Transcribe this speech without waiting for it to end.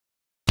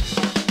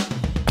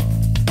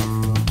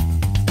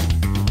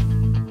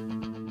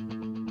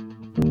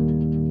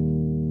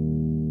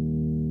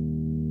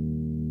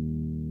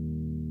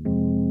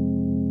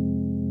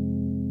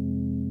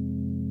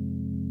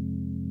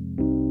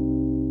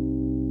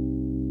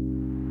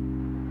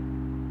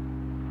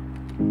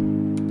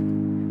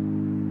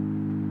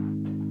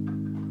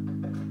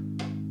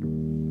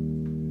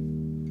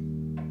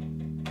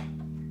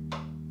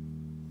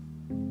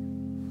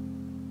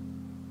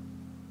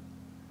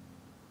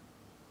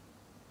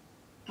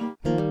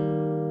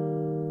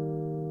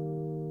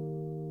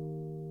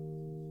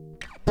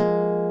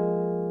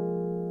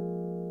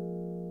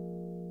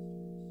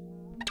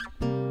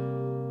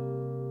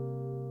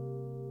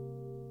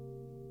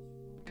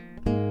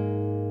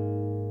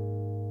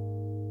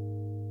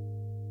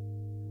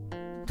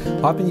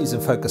I've been using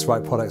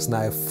Focusrite products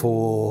now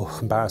for,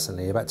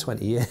 embarrassingly, about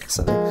 20 years.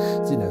 I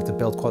think, you know, the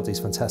build quality is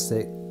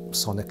fantastic.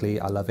 Sonically,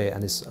 I love it,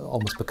 and it's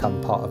almost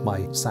become part of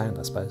my sound,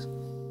 I suppose.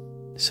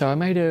 So I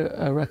made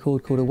a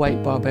record called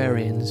Awake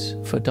Barbarians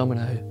for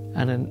Domino,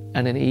 and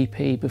an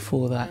EP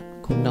before that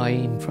called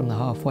Naeem from the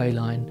Halfway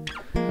Line.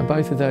 And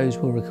both of those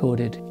were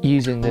recorded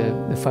using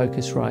the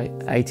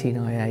Focusrite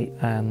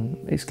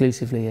 18i8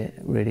 exclusively,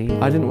 really.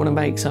 I didn't want to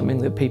make something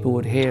that people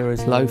would hear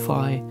as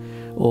lo-fi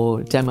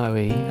or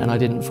demo-y, and I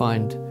didn't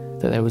find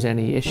that there was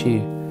any issue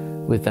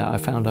with that. I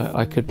found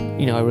I could,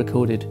 you know, I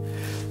recorded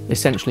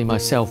essentially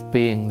myself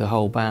being the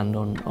whole band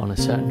on a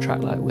certain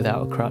track, like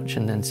without a crutch,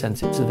 and then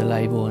sent it to the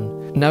label.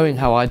 And knowing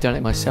how I'd done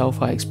it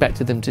myself, I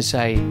expected them to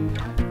say,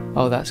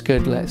 oh, that's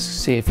good, let's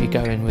see if you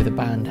go in with a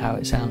band how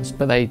it sounds.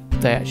 But they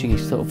actually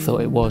sort of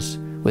thought it was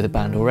with a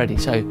band already.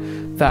 So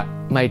that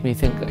made me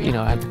think, you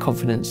know, I had the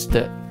confidence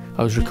that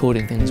I was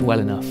recording things well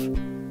enough,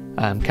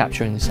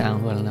 capturing the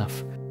sound well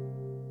enough.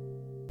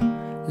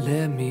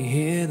 Let me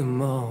hear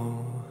them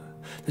all,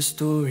 the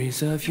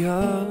stories of your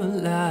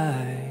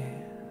life,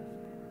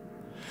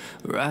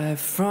 right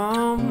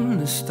from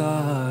the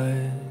start.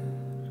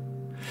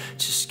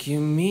 Just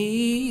give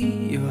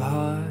me your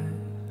heart.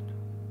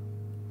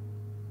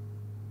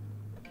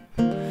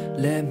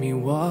 Let me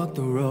walk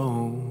the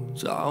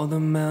roads, all the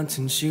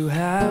mountains you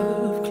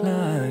have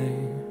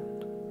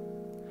climbed.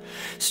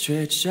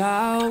 Stretch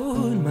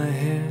out my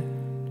hand,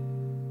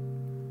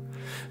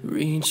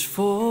 reach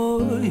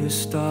for your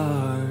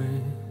stars.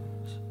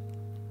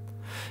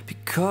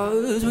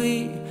 Because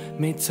we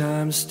made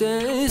time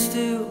stand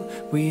still,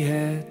 we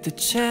had the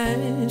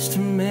chance to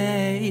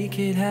make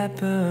it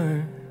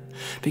happen.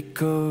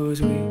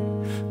 Because we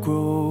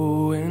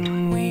grow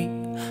and we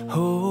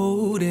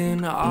hold,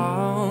 and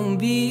I'll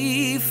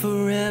be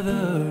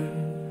forever.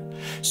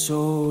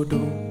 So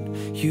don't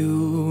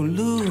you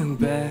look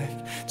back,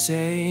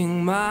 take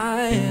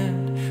my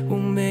hand, we'll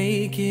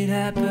make it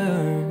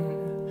happen.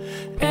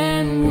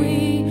 And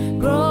we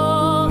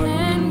grow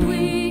and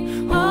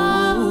we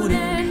hold,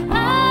 and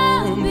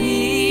I'll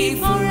be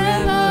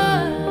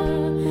forever.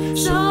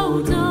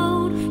 So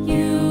don't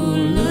you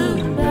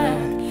look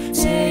back,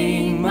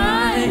 take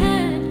my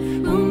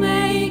hand, we'll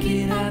make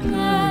it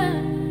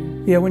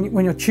happen. Yeah,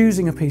 when you're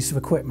choosing a piece of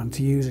equipment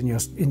to use in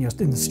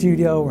the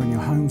studio or in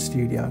your home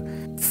studio,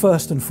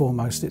 first and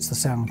foremost, it's the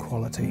sound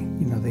quality.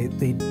 You know,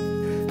 the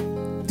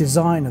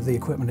design of the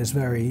equipment is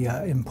very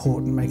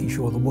important, making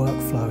sure the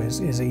workflow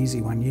is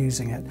easy when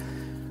using it.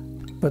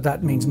 But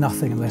that means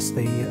nothing unless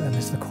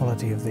the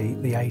quality of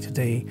the A to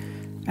D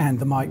and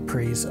the mic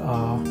pre's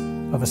are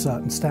of a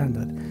certain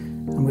standard.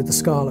 And with the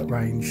Scarlett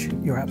range,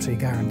 you're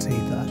absolutely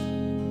guaranteed that.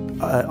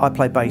 I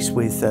play bass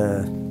with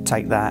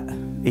Take That,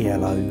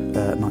 ELO,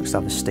 amongst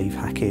others Steve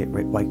Hackett,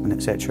 Rick Wakeman,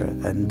 etc.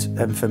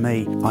 And for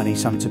me, I need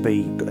something to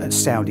be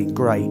sounding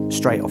great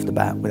straight off the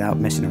bat without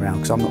messing around,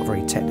 because I'm not a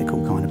very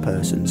technical kind of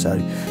person. So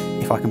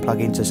if I can plug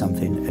into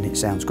something and it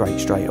sounds great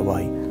straight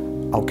away,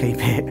 I'll keep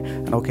it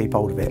and I'll keep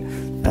hold of it.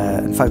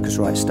 And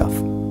Focusrite stuff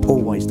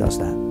always does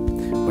that.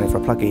 Whenever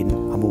I plug in,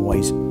 I'm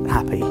always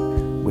happy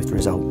with the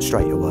result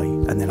straight away,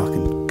 and then I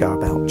can go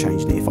about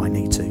changing it if I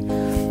need to.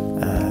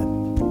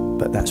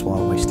 But that's why I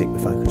always stick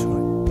with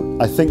Focusrite.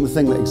 I think the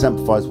thing that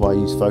exemplifies why I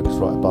use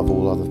Focusrite above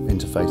all other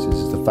interfaces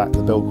is the fact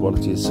the build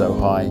quality is so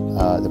high,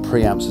 the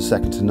preamps are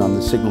second to none,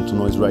 the signal to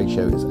noise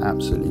ratio is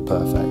absolutely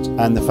perfect.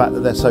 And the fact that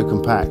they're so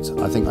compact,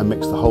 I think I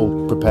mixed the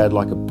whole Prepared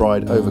Like a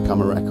Bride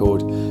Overcomer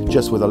record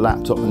just with a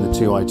laptop and the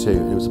 2i2,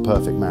 and it was a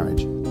perfect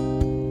marriage.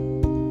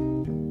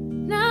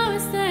 Now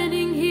we're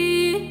standing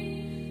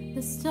here,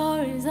 the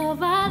stories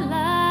of our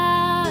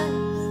lives.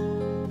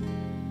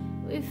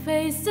 We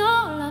faced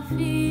all our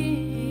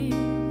fears,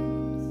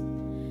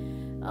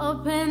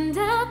 opened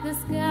up the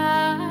skies.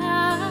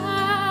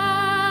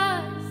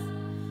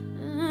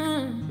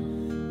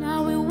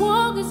 Now we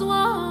walk as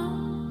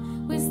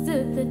one, we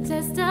stood the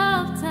test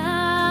of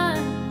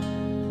time.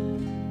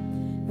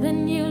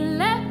 Then you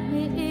let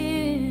me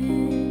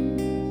in,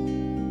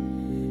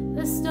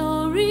 the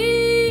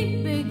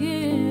story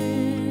begins.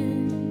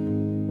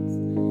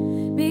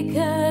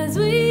 Because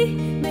we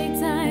made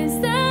time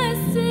stand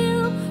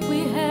still, we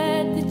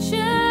had the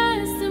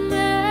chance to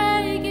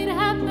make it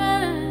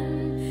happen.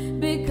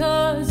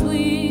 Because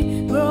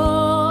we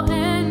grow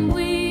and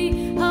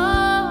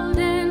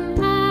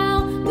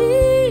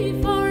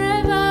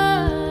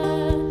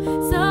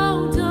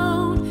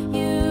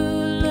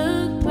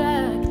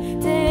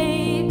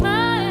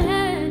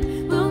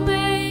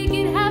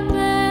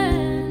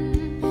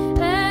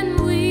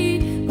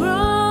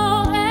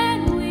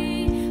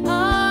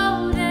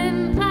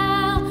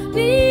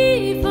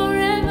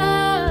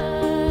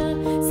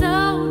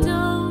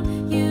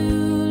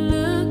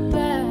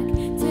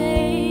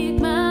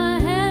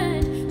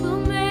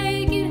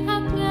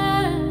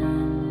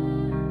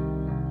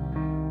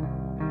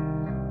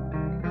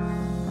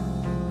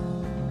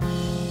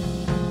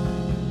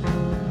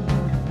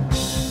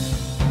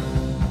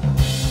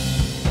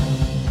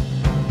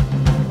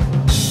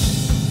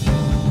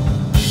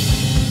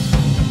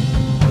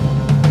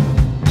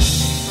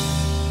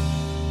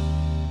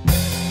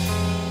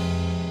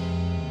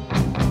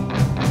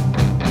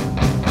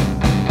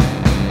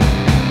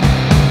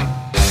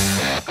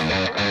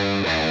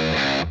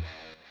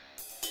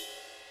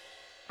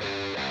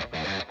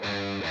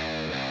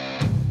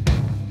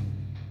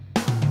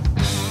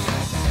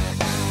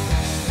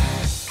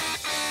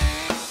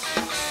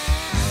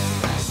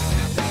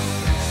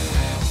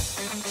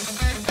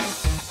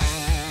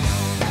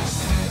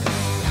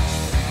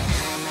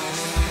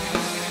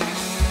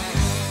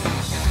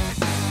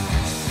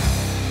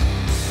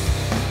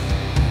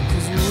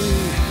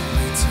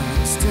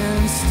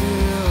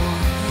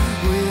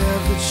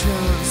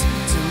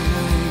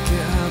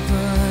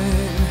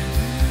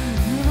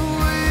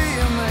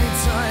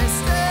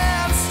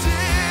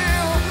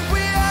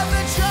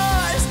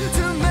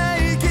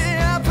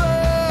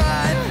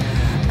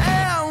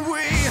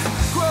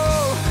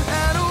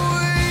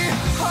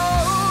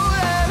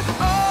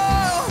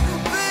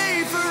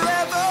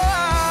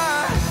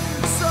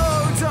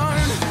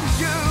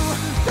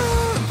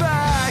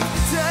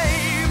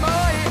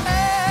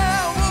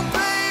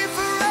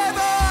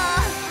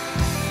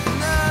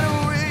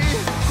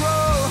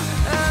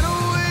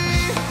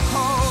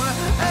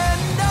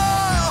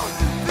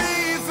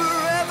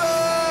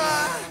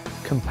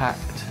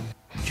compact,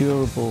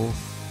 durable,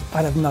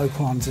 I'd have no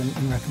qualms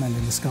in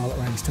recommending the Scarlett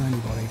range to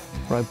anybody.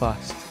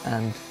 robust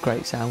and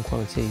great sound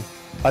quality.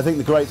 I think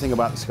the great thing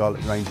about the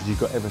Scarlett range is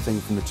you've got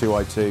everything from the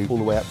 2i2 all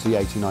the way up to the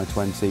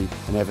 8920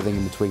 and everything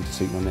in between to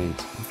suit your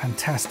needs.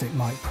 Fantastic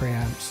mic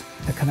preamps.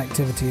 The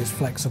connectivity is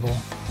flexible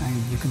and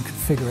you can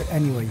configure it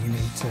any way you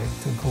need to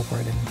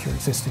incorporate it into your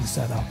existing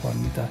setup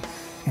and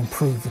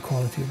improve the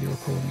quality of your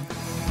recording.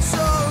 So